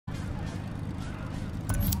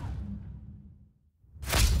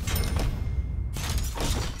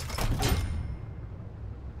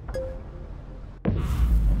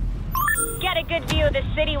Get a good view of the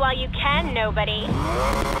city while you can, nobody.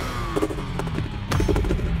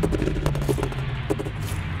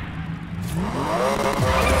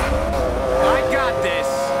 I got this.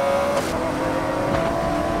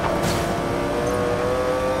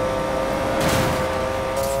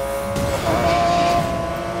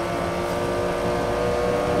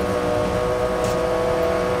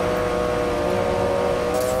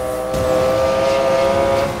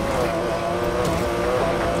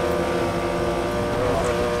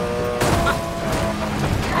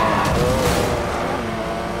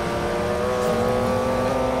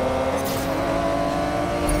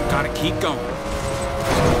 Keep going.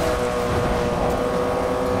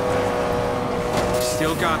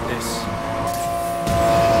 Still got this.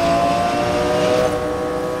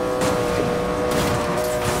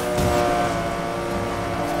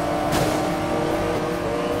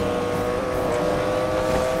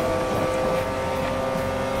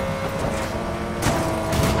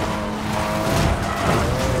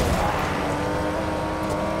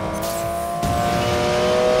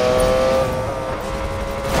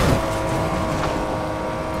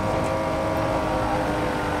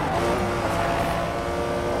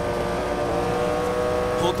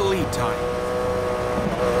 Hold the lead tight.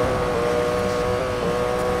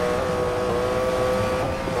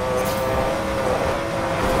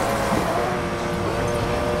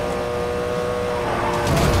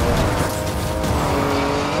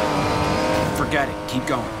 Forget it. Keep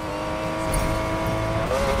going.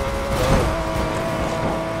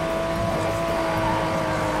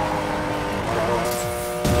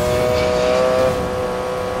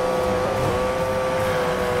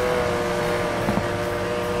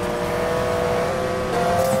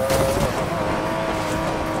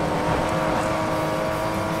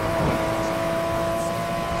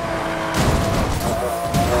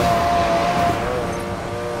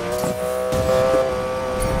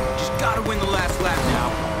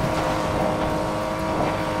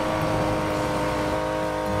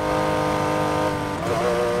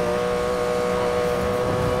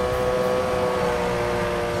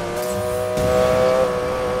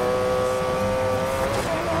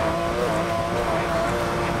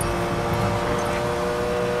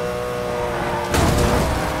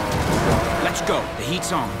 Let's go. The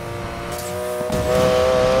heat's on.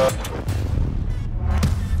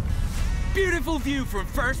 Beautiful view from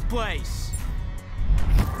first place.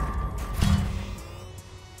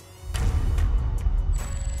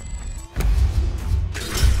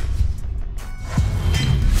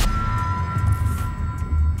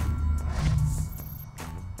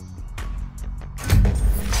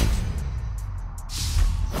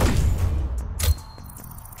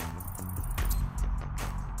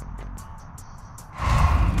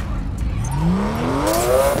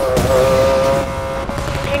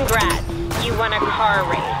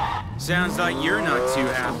 Sounds like you're not too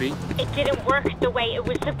happy. It didn't work the way it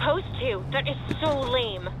was supposed to. That is so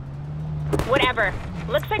lame. Whatever.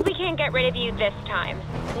 Looks like we can't get rid of you this time.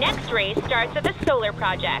 Next race starts at the solar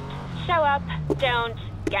project. Show up, don't,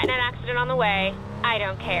 get in an accident on the way. I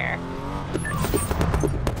don't care.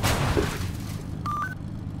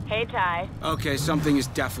 Hey, Ty. Okay, something is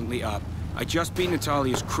definitely up. I just beat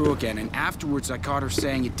Natalia's crew again, and afterwards I caught her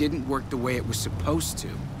saying it didn't work the way it was supposed to.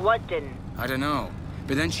 What didn't? I don't know.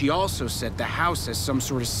 But then she also said the house has some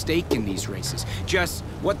sort of stake in these races. Jess,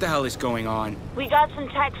 what the hell is going on? We got some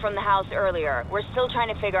tech from the house earlier. We're still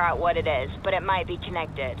trying to figure out what it is, but it might be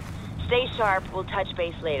connected. Stay sharp, we'll touch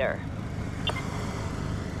base later.